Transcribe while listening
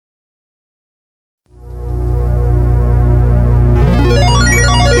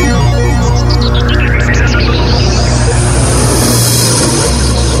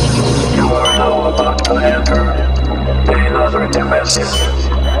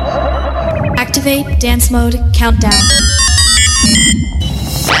Activate Dance Mode Countdown.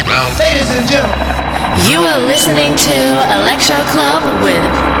 Ladies and gentlemen, you are listening to Electro Club with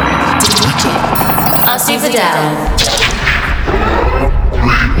Vidal.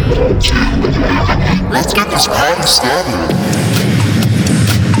 Let's get this party started.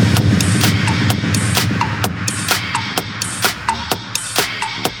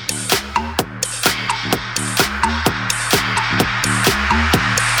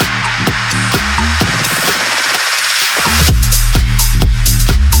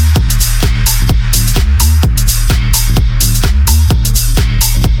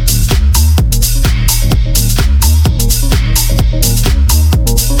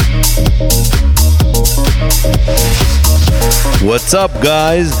 What's up,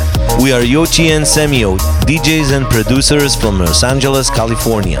 guys? We are Yochi and Semio, DJs and producers from Los Angeles,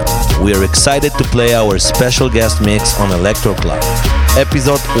 California. We are excited to play our special guest mix on Electro Club,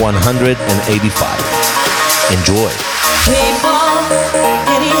 episode 185. Enjoy. People,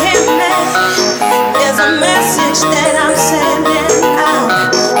 can you hear me? There's a message that I'm sending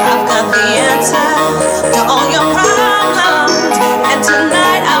out. I've got the answer to all your problems, and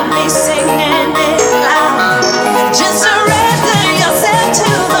tonight I'll be singing it loud. Just surrender yourself to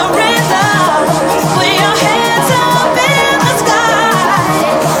the rhythm. Put your hands up in the sky.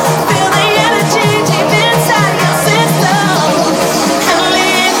 Feel the energy deep inside your system, and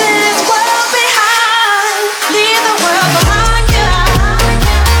leave this world behind. Leave the world behind you.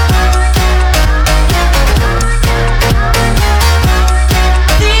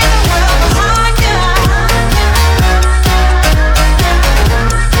 Leave the world behind you.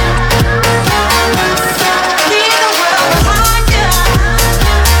 Leave the world behind you. Leave the world behind you.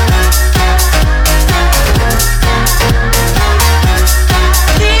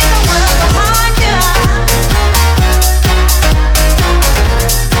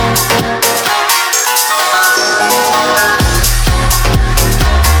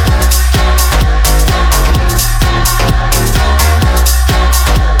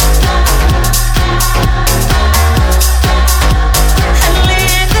 And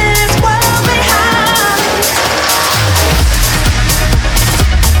leave this world behind.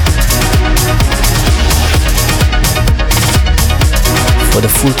 For the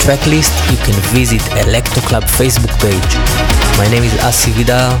full track list, you can visit Electro Club Facebook page. My name is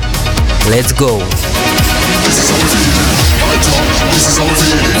Vidal. Let's go. This is how we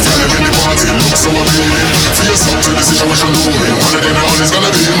feel it. Feel it in the party, look so appealing. Feel up to the situation looming. One of them all is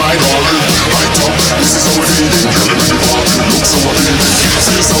gonna be my darling. Right up, this is how we feel it. Feel it in the party, look so appealing.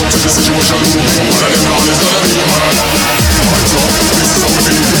 Feel up to the situation looming. One of them all is gonna be my darling. Right up, this is how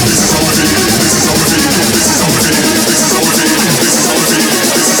we feel it. This is how we feel it. This is how we feel it. This is how we feel it. This is how we feel it.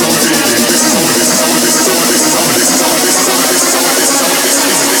 This is how we feel it. This is how we feel it. This is how we this is how we this is how we this is how we this is how we this is how we this is how we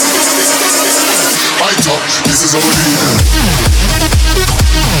this is how we this is how we right up, this is how we feel it.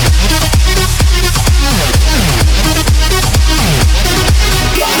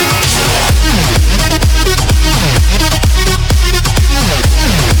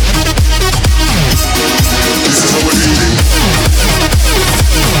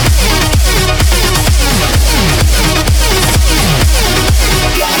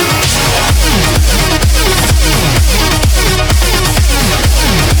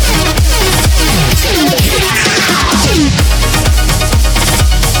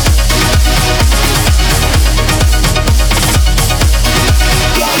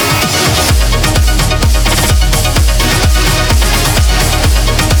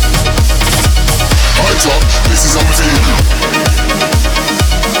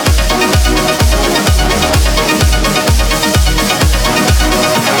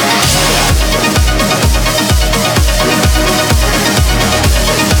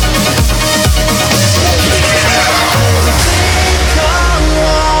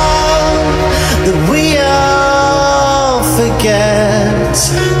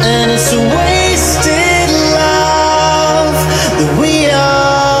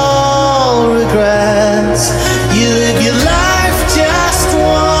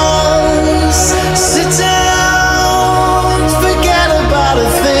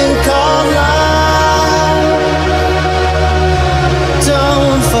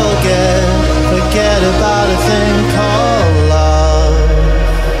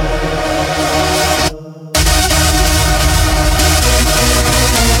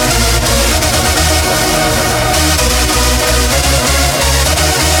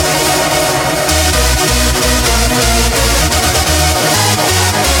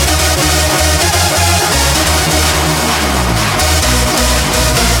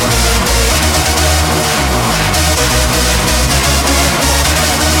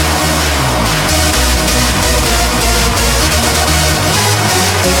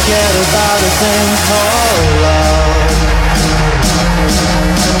 about a thing called love.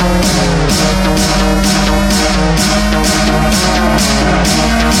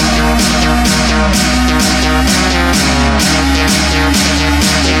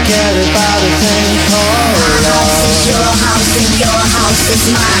 Forget about a thing called love. Your house and your house is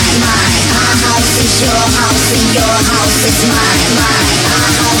mine, mine. Our house is your house and your house is mine, mine. Our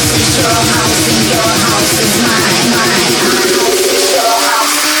house is your house and your house is mine, mine. Our house is your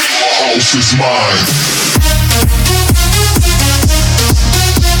house. House is mine.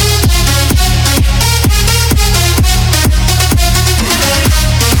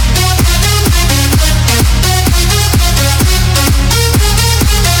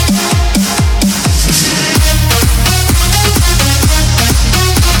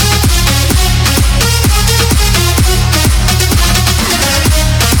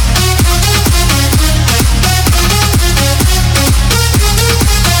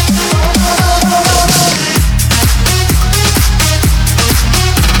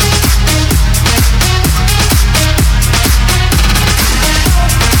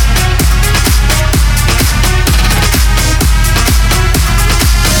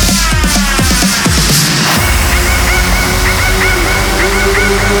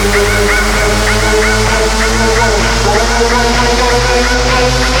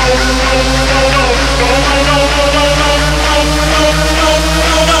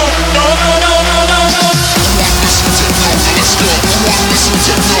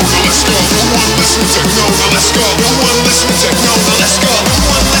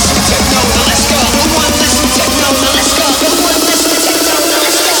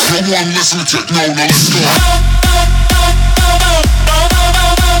 Listen to techno, now let's go.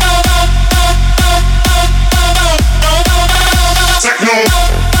 Techno.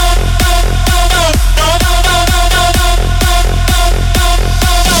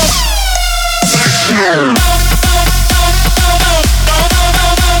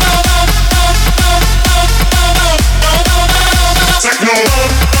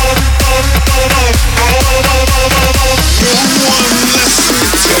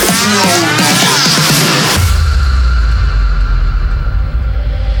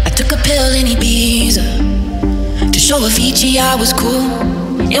 Avicii, I was cool.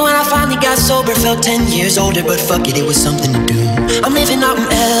 And when I finally got sober, felt 10 years older. But fuck it, it was something to do. I'm living out in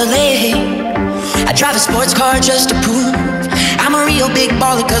LA. I drive a sports car just to prove I'm a real big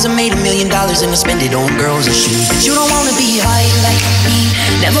baller, cause I made $1 million and I spend it on girls and shoes. But you don't wanna be high like me,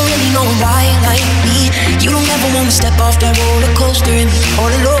 never really know why like me. You don't ever wanna step off that roller coaster and be all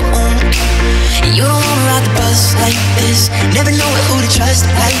alone. You don't wanna ride the bus like this, never know who to trust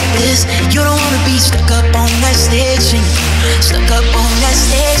like this. You don't wanna be stuck up on that stage singing, stuck up on that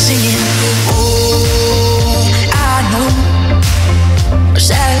stage singing. Oh, I know a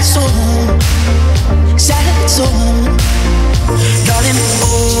sad soul, sad soul. Darling,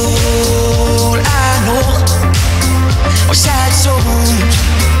 all I know are sad souls,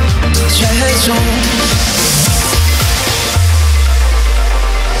 sad souls.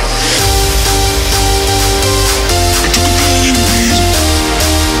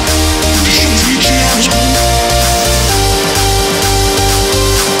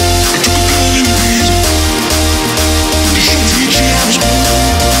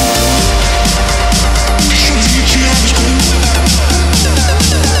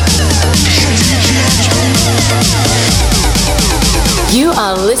 You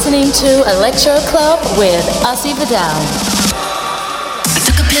are listening to Electro Club with Vidal. I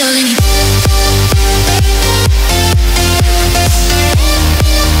took a pill and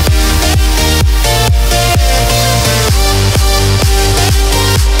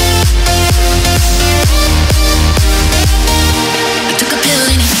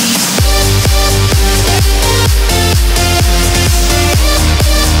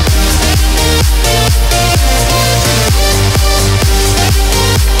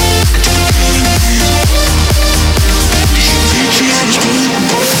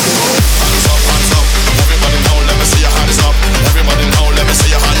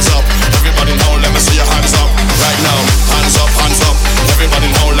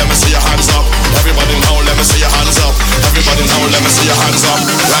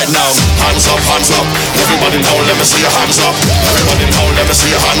everybody now, let me see your hands up. Everybody now, let me see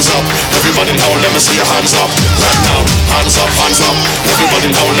your hands up. Everybody now, let me see your hands up. Right now, hands up, hands up. Everybody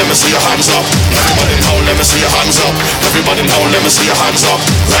now, let me see your hands up. Everybody now, let me see your hands up. Everybody now, let me see your hands up.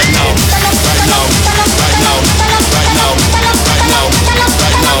 Right now, right now, right now, right now, right now,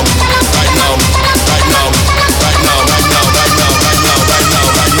 right now, right now, right now, right now, right now, right now, right now,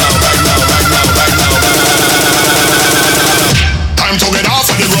 right now, right now, right now, right now, right now. Time to get off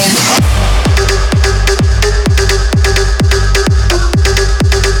of the room.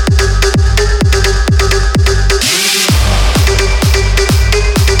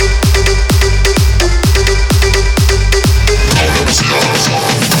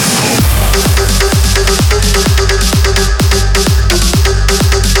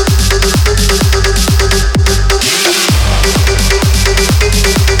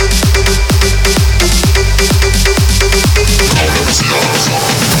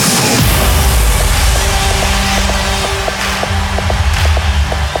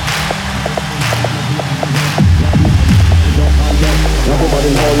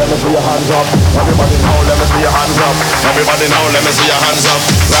 let me see your hands up. Everybody now, let me see your hands up. Everybody now, let me see your hands up.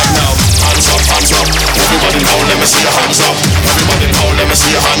 Right now, hands up, hands up. Everybody now, let me see your hands up. Everybody now, let me see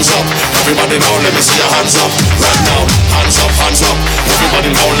your hands up. Everybody now, let me see your hands up. Right now, hands up, hands up.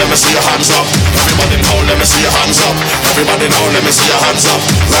 Everybody now, let me see your hands up. Everybody now, let me see your hands up. Everybody now, let me see your hands up.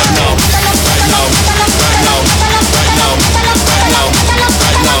 Right now, right now, right now, right now, right now,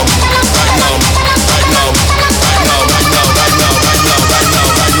 right now, right now, right now, right now, right now, right now, right now,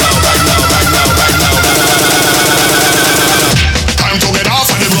 right now, right now, right now, right now, right now, right now. Time to get off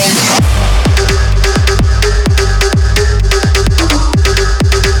of the ground.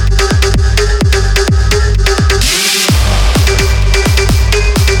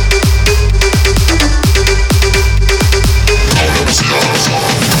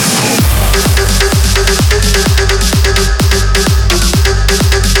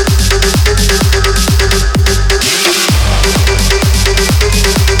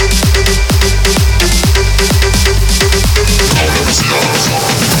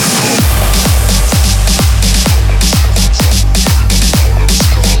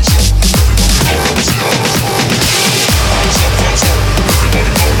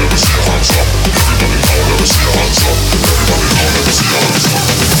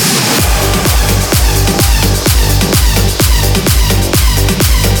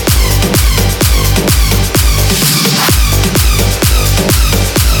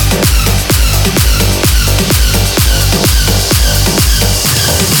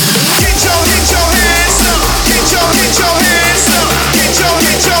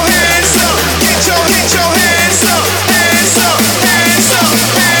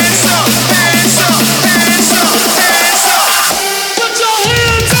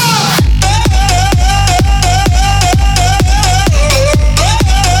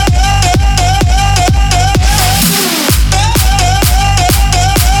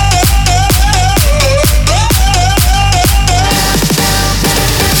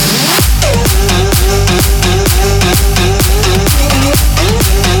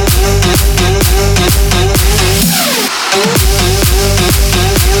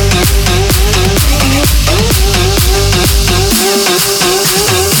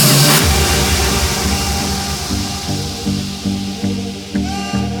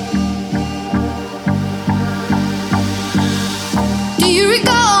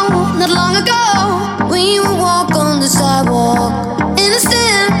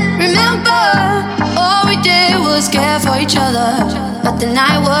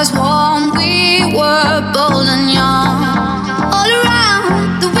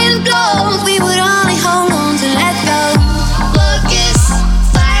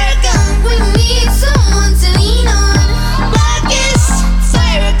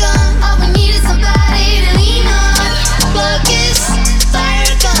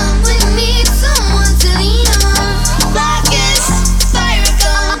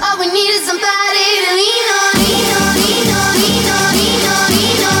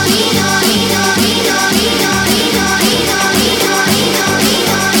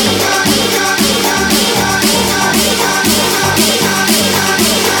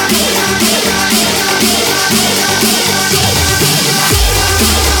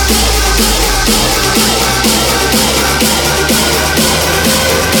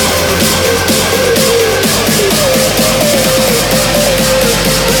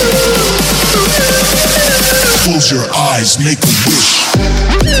 Close your eyes, make a wish.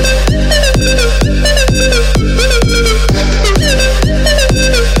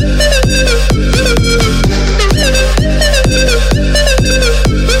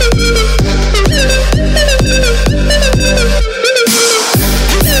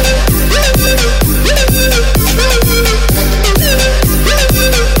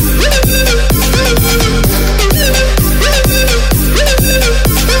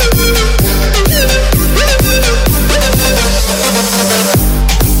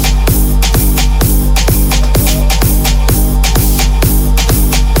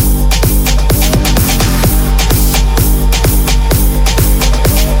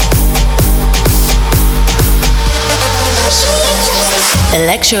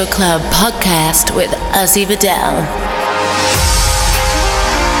 Electro Club Podcast with Ozzy Vidal.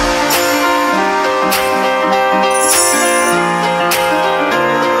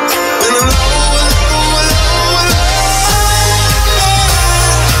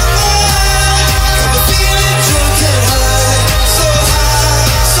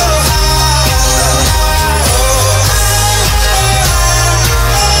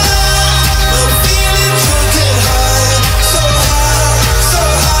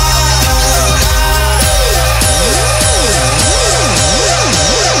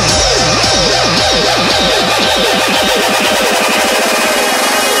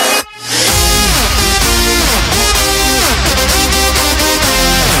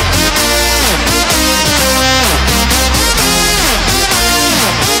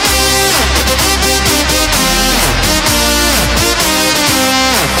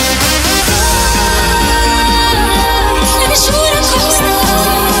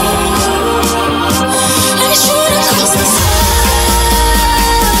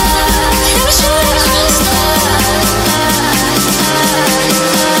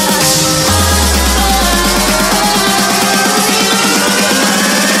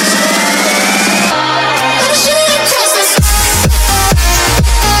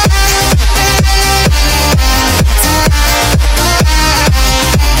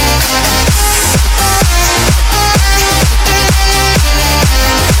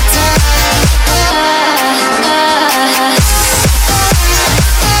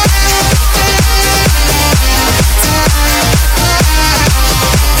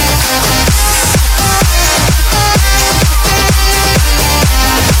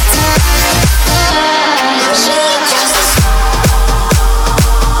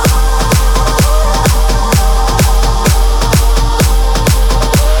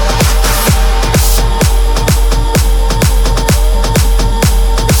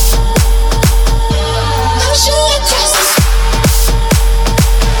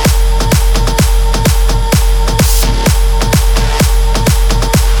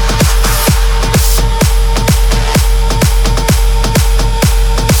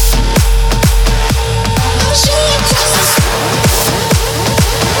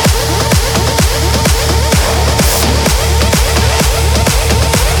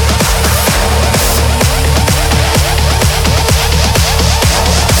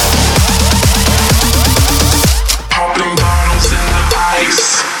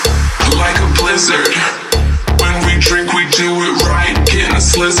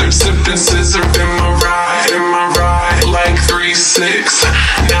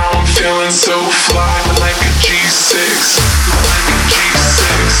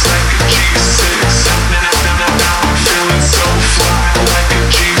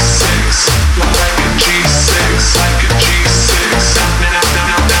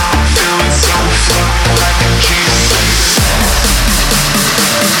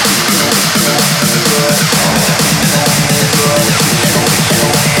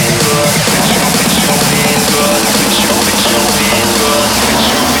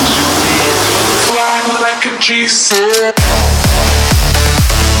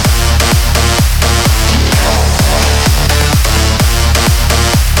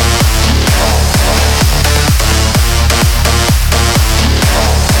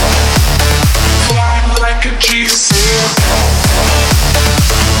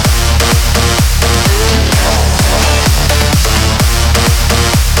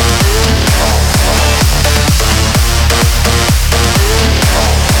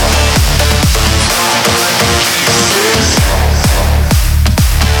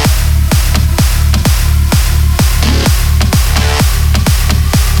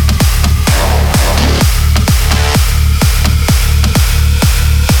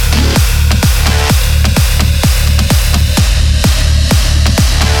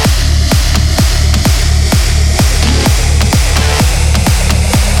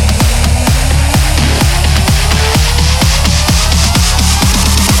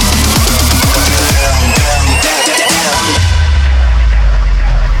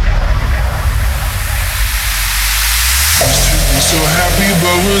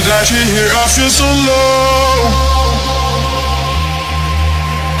 feel so low.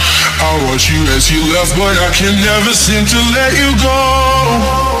 I watch you as you left, but I can never seem to let you go.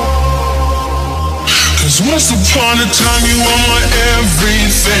 Cause once upon a time you were my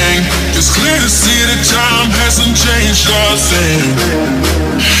everything. It's clear to see that time hasn't changed a thing.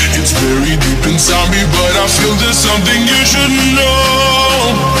 It's buried deep inside me, but I feel there's something you should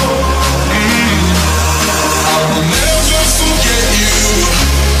know. I will never forget you.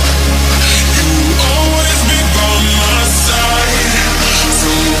 You will always be by my side.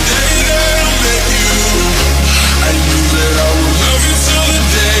 From the day that I met you, I knew that I would love you till the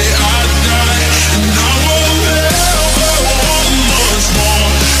day I die. And I will never want much more.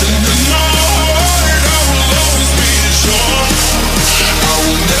 And in my heart I will always be sure. I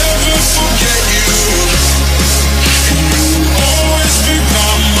will never forget you. And you will always be by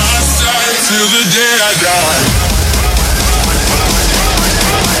my side till the day I die.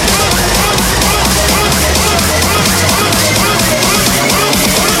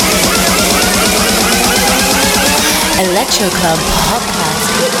 Electro Club Podcast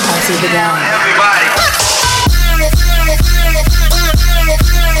with Vidal.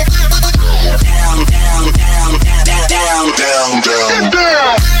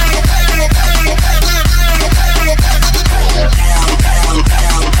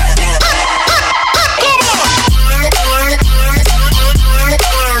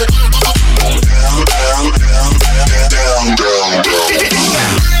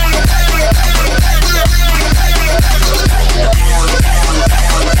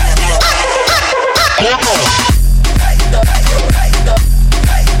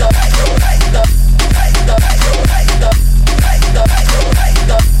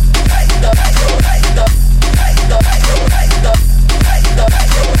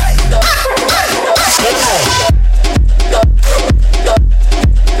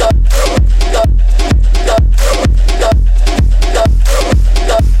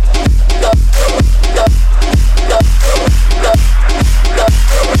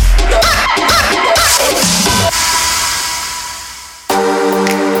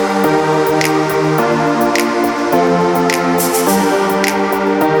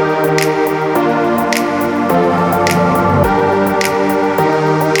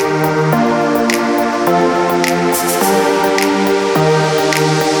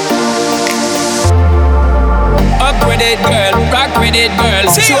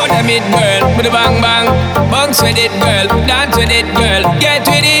 Show them it, girl, with a bang bang. Bounce with it, girl, dance with it, girl. Get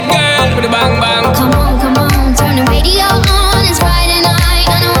with it, girl, with a bang bang. Come on, turn the radio on. It's Friday night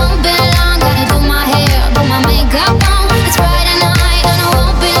and I won't be long. Gotta do my hair, put my makeup on. It's Friday night and I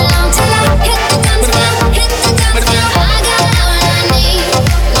won't be long till I hit the dance floor, hit the dance floor. I got all I need.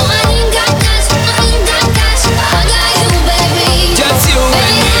 No, I ain't got cash, I got you, baby. Just you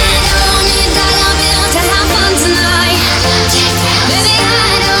and me. I don't need dollar bills to have fun tonight. Baby,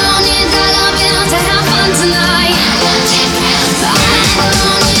 I don't need dollar bills to have fun tonight. I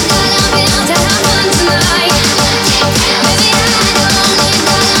don't need dollar bills to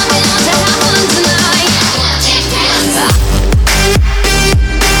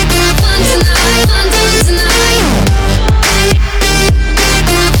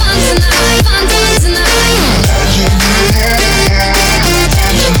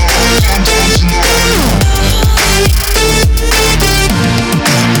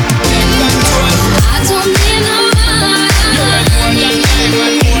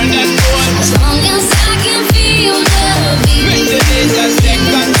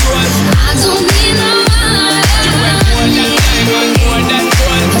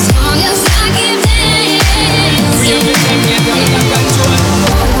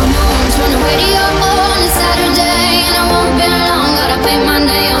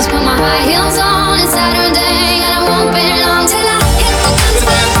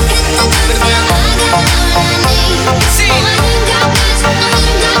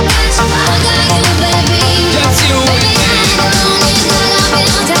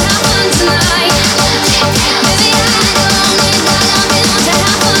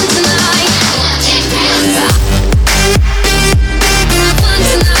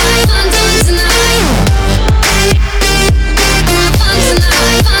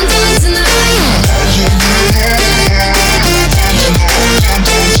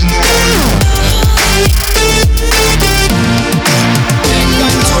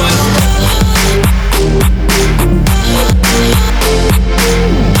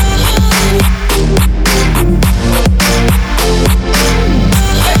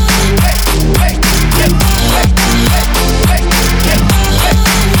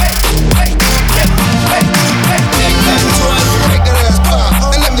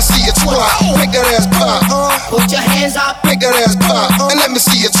let me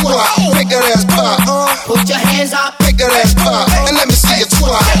see you twirl. Make that ass pop. Put your hands up. Make that ass pop. And let me see you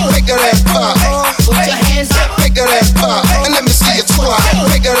twirl. Make that ass pop. Put your hands up. Make that ass pop. And let me see you twirl.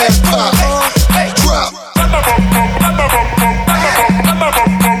 Make that ass pop. Drop.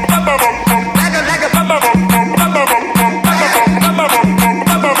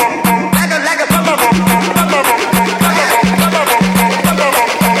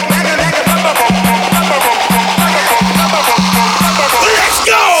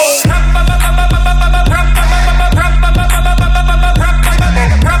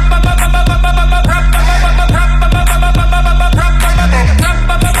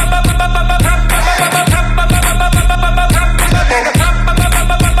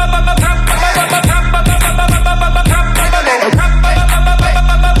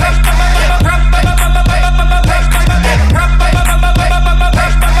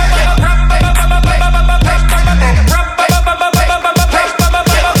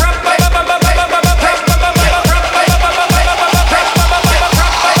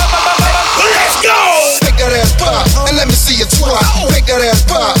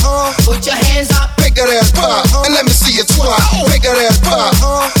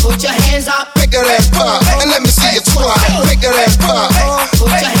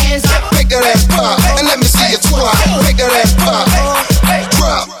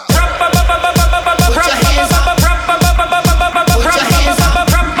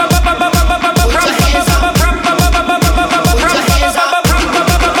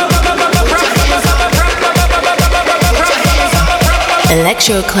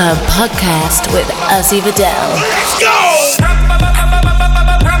 Electro Club Podcast with Ozzy Vidal. Let's go!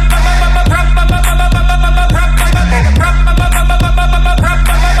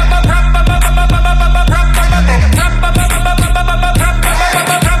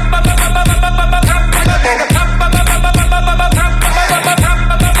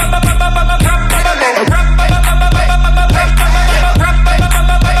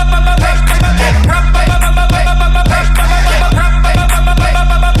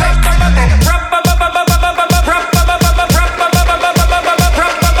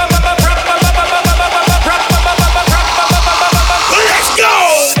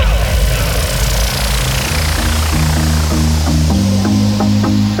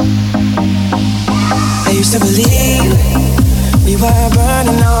 To believe we were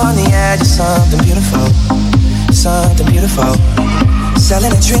burning on the edge of something beautiful, something beautiful.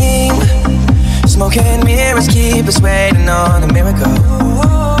 Selling a dream, smoking mirrors keep us waiting on a miracle,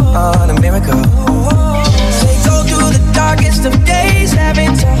 on a miracle. They go through the darkest of days,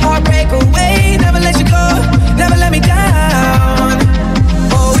 having to heartbreak away. Never let you go, never let me down.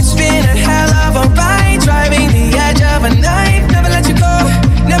 Oh, it's been a hell of a ride, driving the edge of a knife. Never let you go,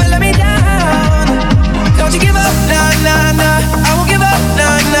 never let me down. Don't you give up, nah, nah, nah. I won't give up,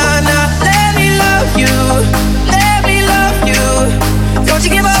 nah, nah, nah. Let me love you, let me love you. Don't you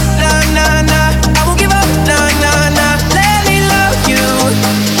give up, nah, nah, nah. I won't give up, nah, nah, nah. Let me love you,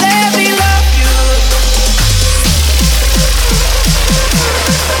 let me love you.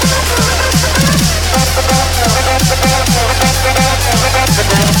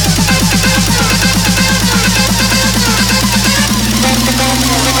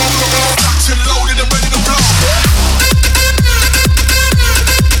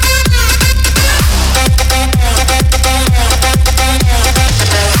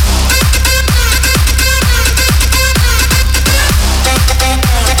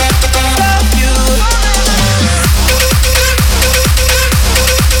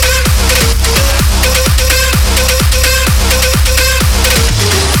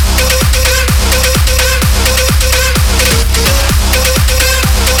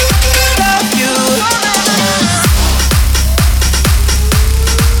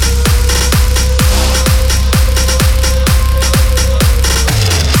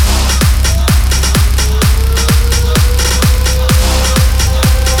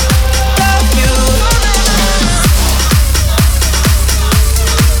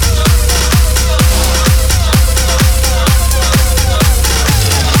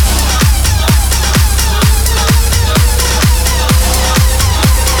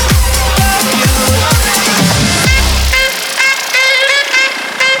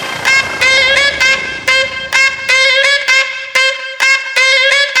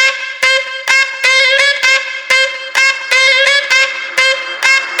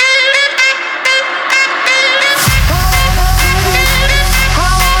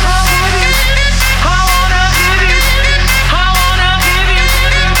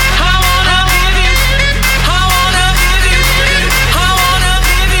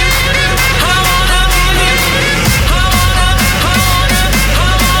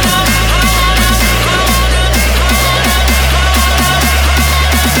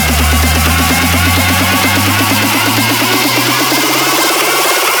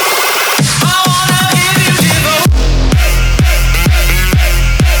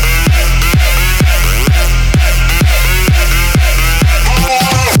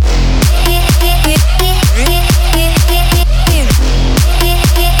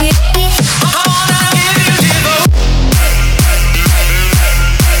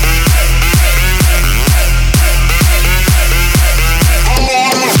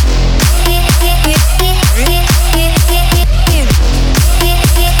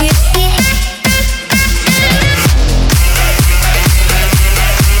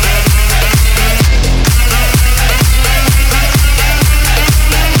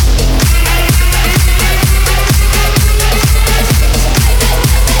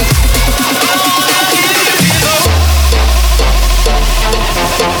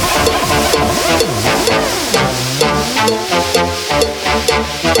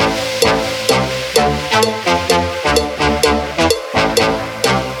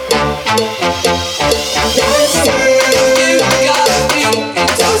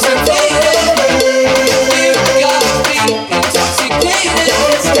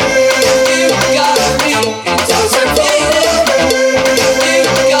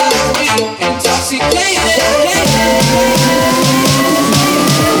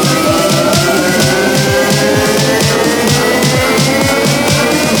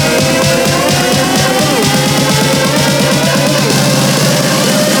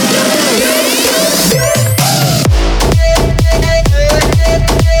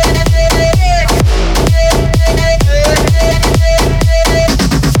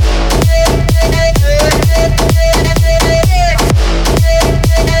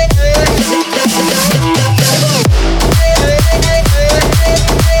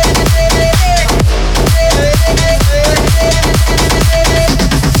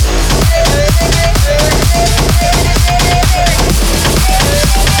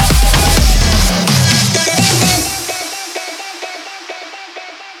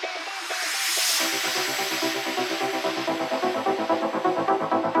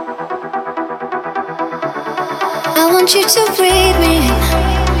 want you to breathe me.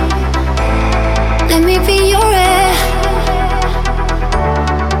 Let me be your air.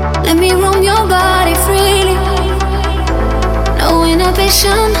 Let me roam your body freely. No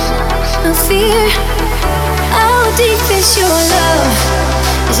inhibition, no fear. How deep is your love?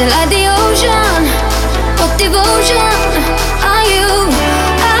 Is it like the ocean? What devotion are you?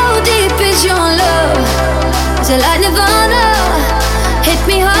 How deep is your love? Is it like Nirvana? Hit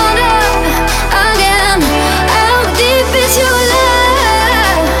me harder again. How deep is your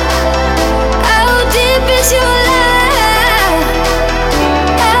love? How deep is your love?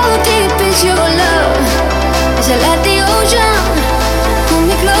 How deep is your love? Is it like the ocean? Pull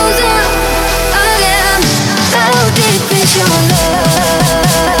me closer again. How deep is your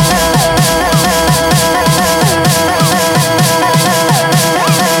love?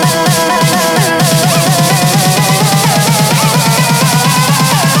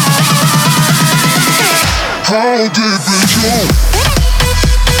 How deep is your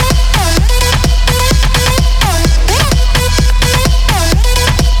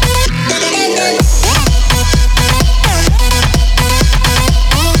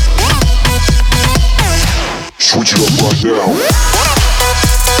switch it up right now.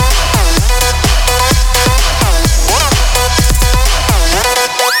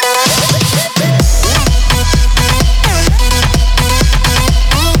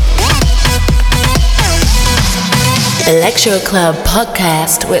 Electro Club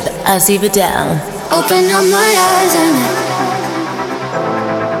Podcast with Ozzy Vidal. Open up my eyes and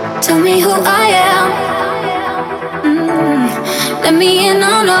tell me who I am. Let me in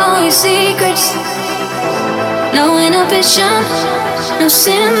on all your secrets. No inhibition, no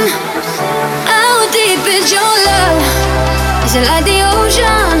sin. How deep is your love? Is it like the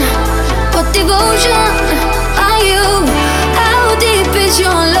ocean? What devotion are you? How deep is your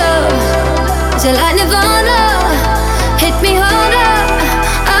love? Is it like Nirvana? Hit me harder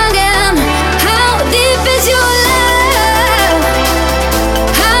again. How deep is your love?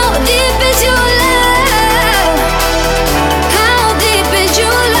 How deep is your love? How deep is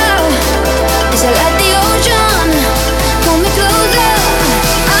your love? Is it like the ocean? Pull me closer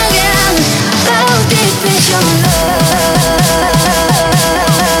again. How deep is your love?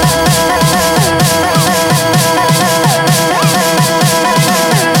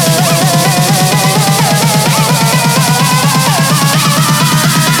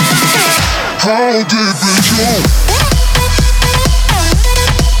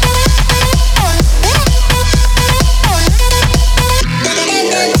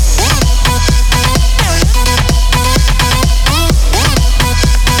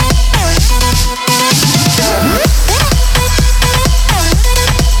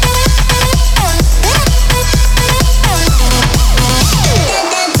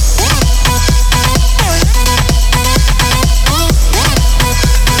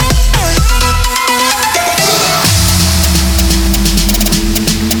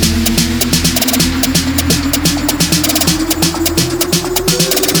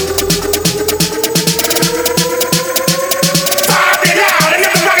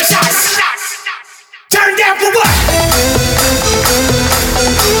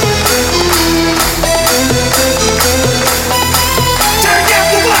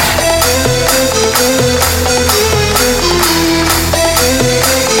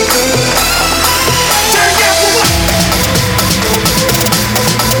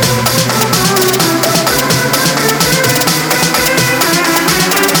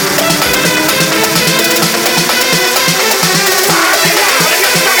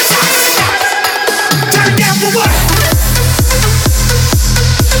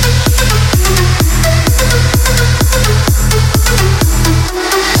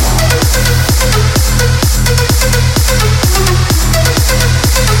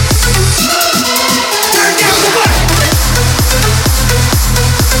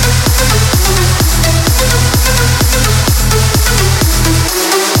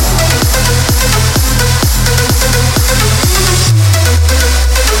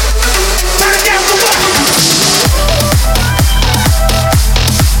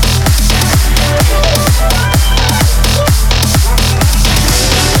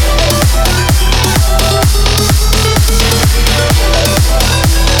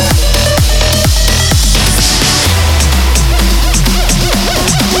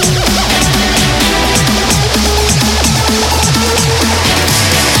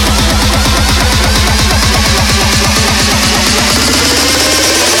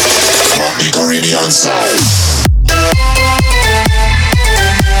 Caribbean sound.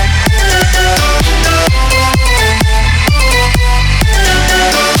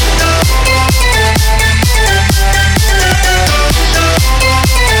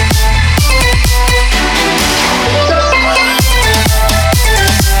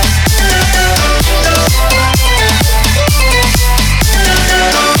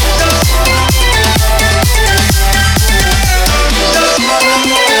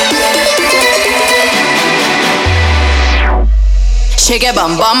 Shake your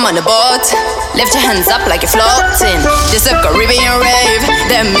bum bum on the boat. Lift your hands up like you're floating. This a Caribbean rave.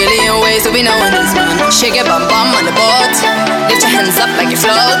 There are a million ways to be knowing this one. Shake your bum bum on the boat. Lift your hands up like you're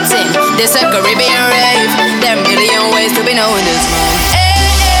floating. This a Caribbean rave. There are a million ways to be knowing this one. Hey,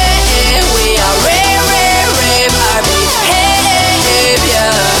 hey, hey, we are rave, rave, rave, RB. Hey, hey, hey,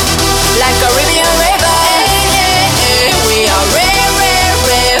 yeah. Like Caribbean rave. Hey, hey, hey, we are rave, rave,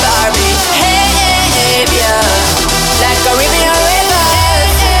 rave, RB. Hey, hey, hey, yeah. Like Caribbean rave.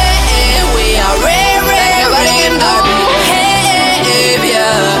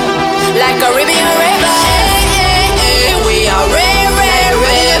 Like Caribbean river, hey, hey, hey, we are rave, rave,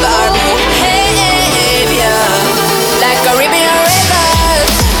 rave, army, hey, hey, hey, yeah. Like Caribbean river,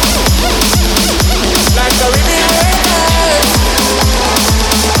 like Caribbean river.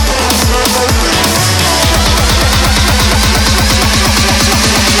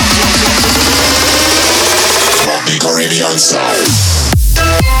 The Caribbean sound.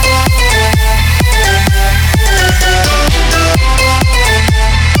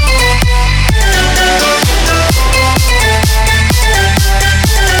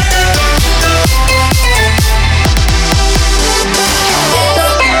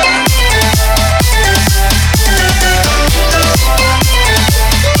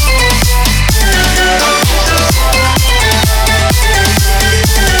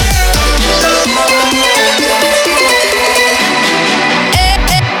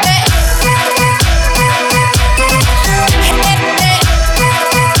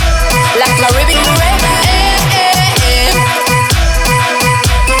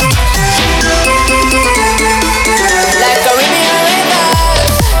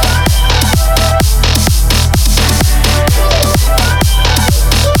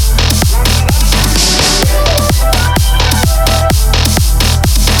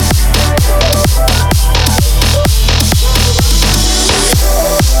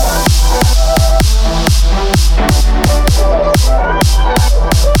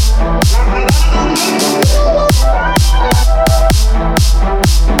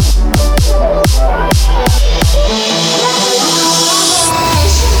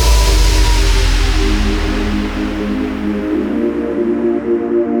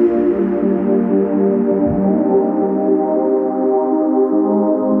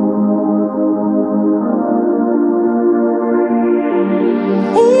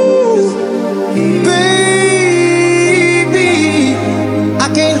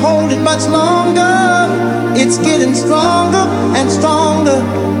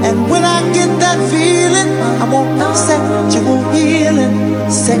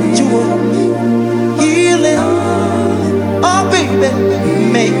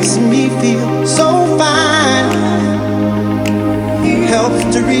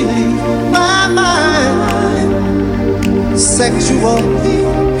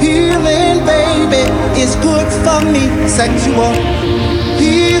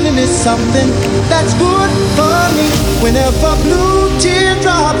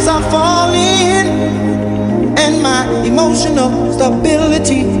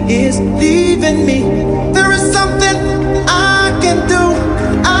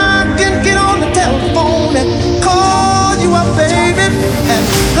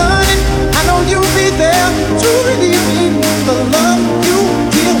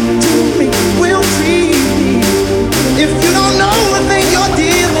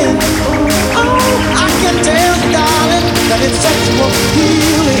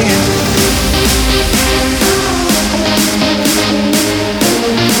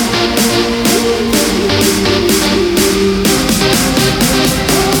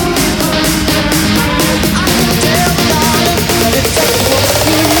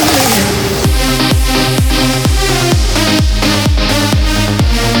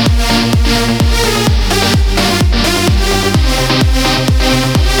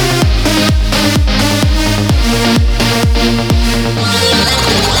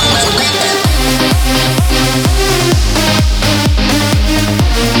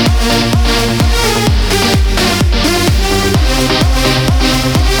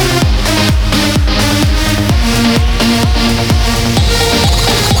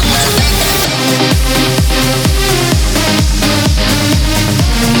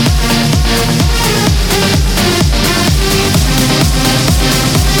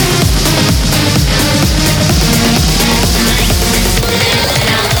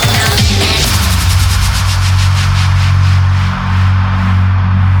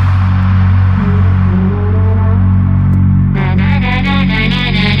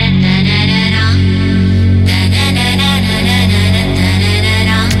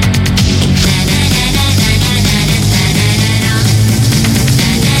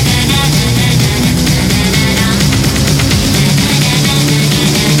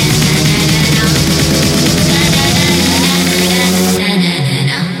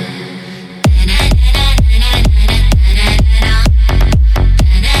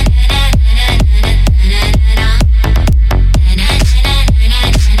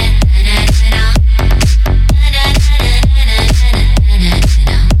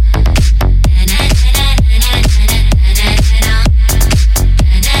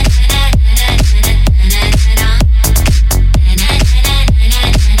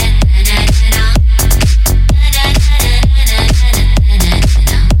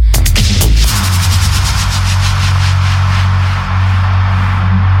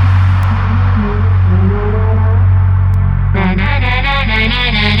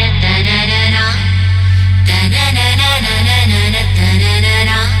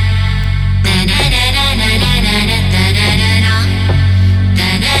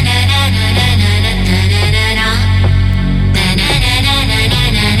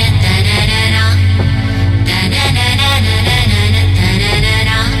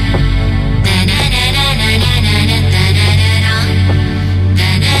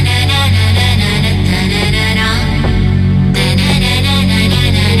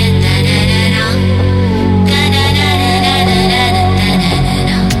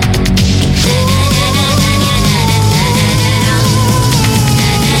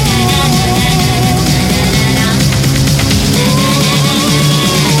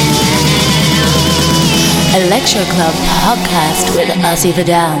 Electro Club podcast with Ozzy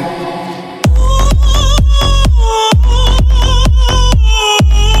Vidal.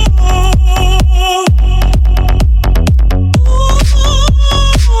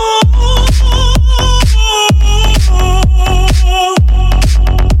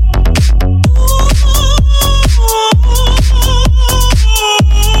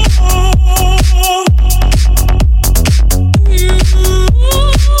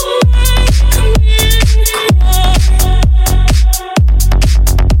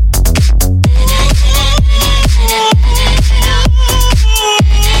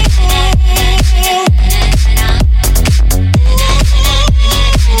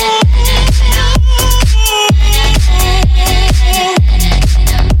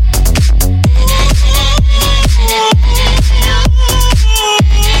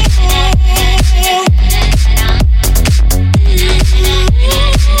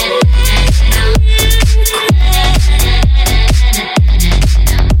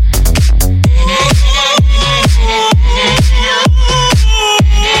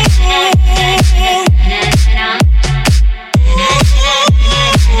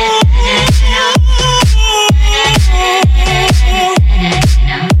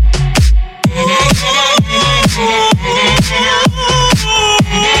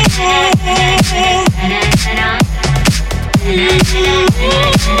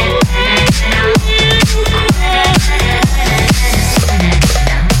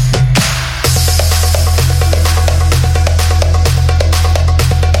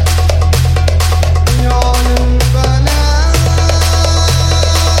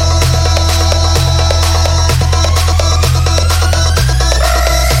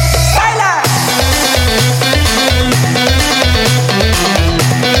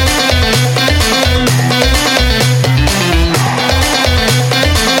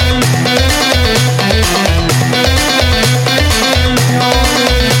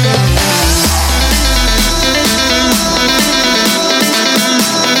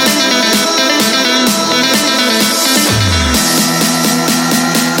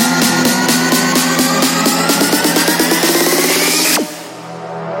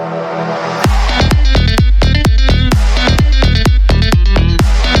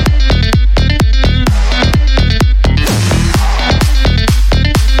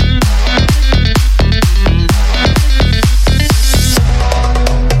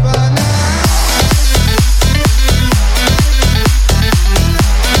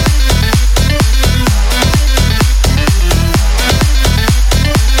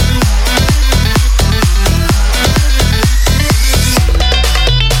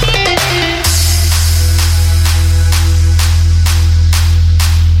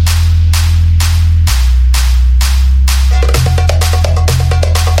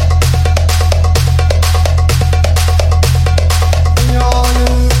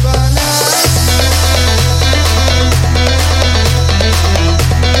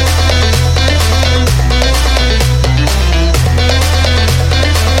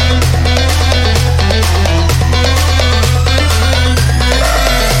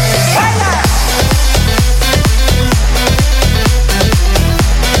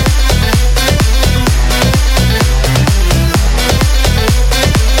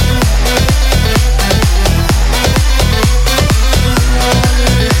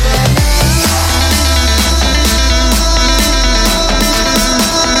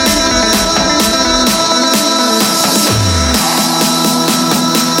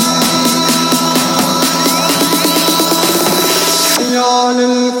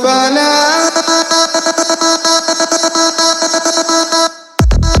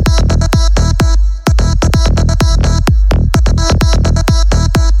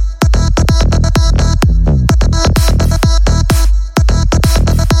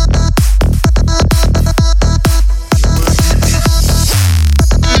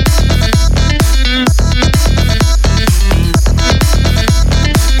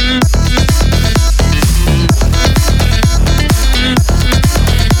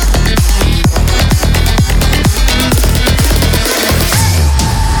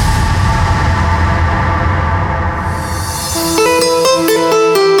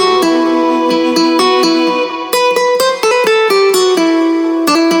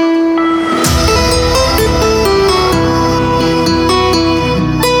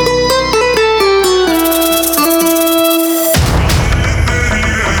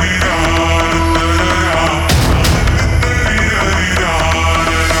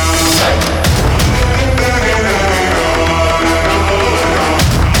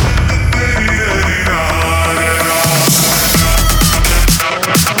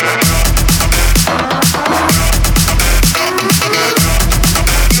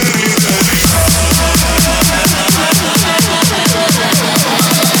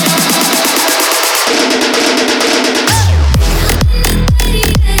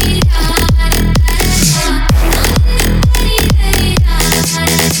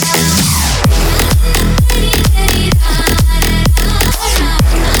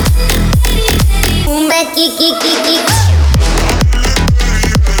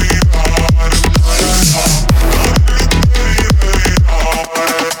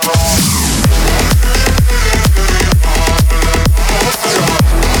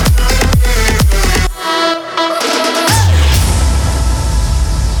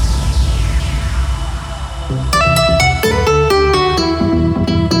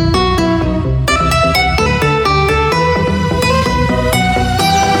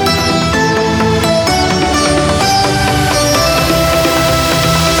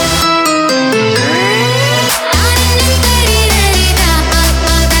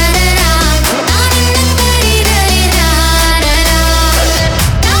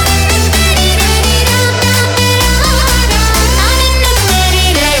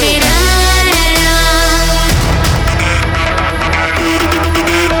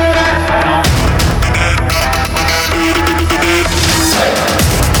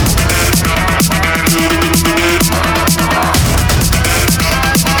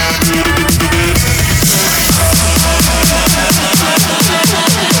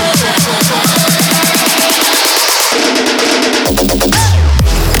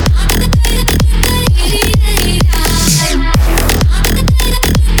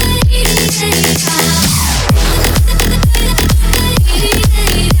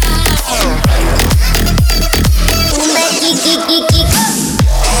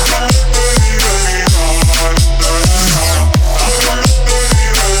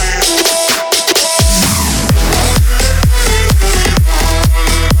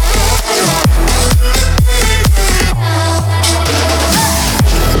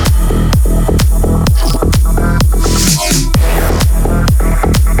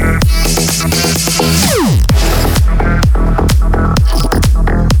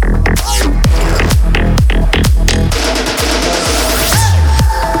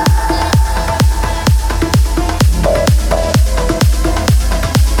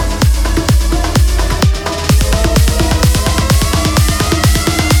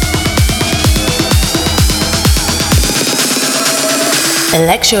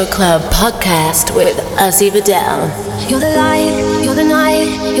 Electro Club Podcast with Vidal. You're the light, you're the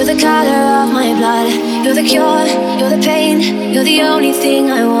night, you're the color of my blood. You're the cure, you're the pain, you're the only thing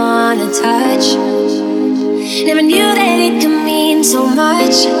I wanna touch. Never knew that it could mean so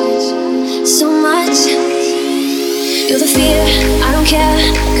much, so much. You're the fear, I don't care,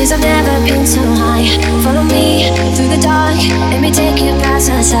 cause I've never been so high. Follow me through the dark, let me take you past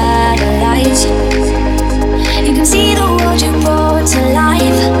the satellites. You can see the world you brought to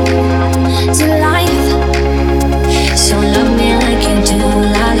life, to life. So love me like you do,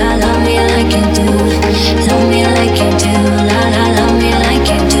 la la, love me like you do. Love me like you do, la la, love me like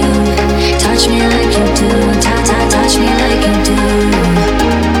you do. Touch me like you do, ta ta, touch me like you do.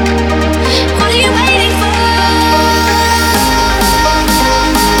 What are you waiting for?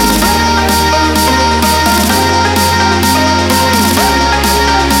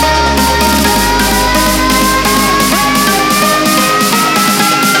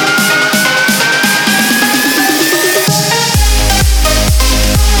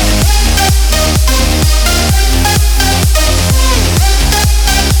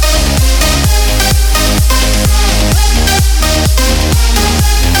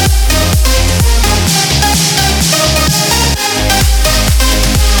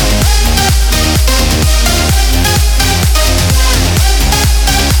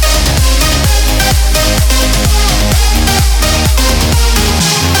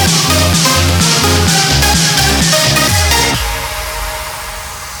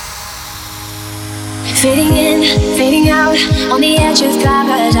 Fading in, fading out, on the edge of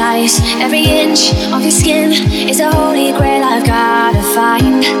paradise. Every inch of your skin is a holy grail I've gotta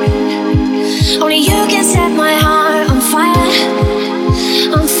find. Only you can set my heart on fire,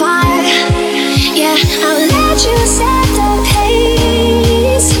 on fire. Yeah, I'll let you set the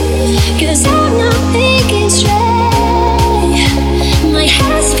pace, cause I'm not thinking straight. My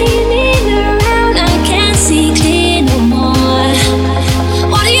head's spinning around, I can't see clear no more.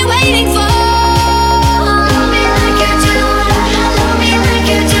 What are you waiting for?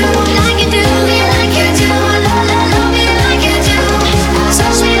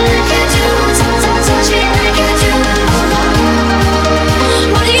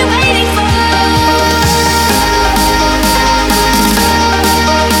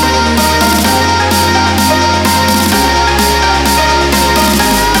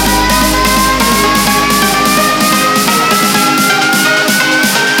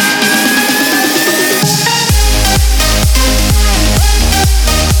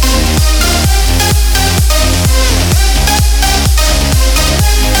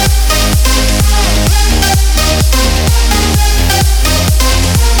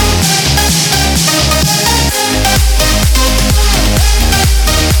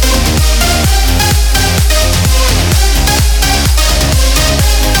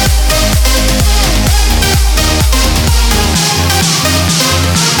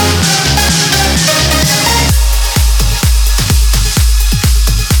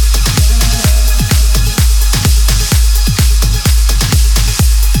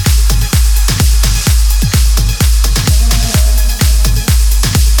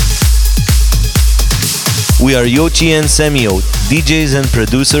 We are Yochi and Semio, DJs and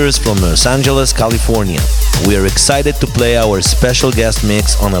producers from Los Angeles, California. We are excited to play our special guest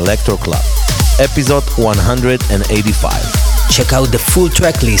mix on Electro Club, episode 185. Check out the full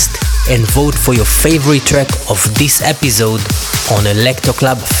track list and vote for your favorite track of this episode on Electro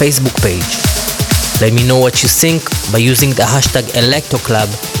Club Facebook page. Let me know what you think by using the hashtag ElectroClub,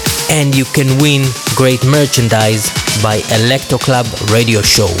 and you can win great merchandise by Electro Club Radio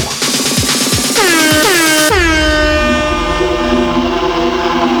Show.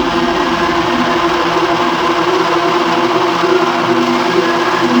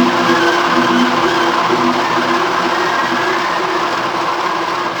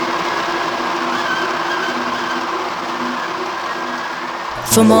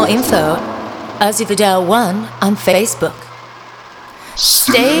 For more info, Vidal1 on Facebook.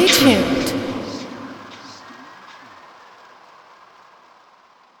 Stay tuned.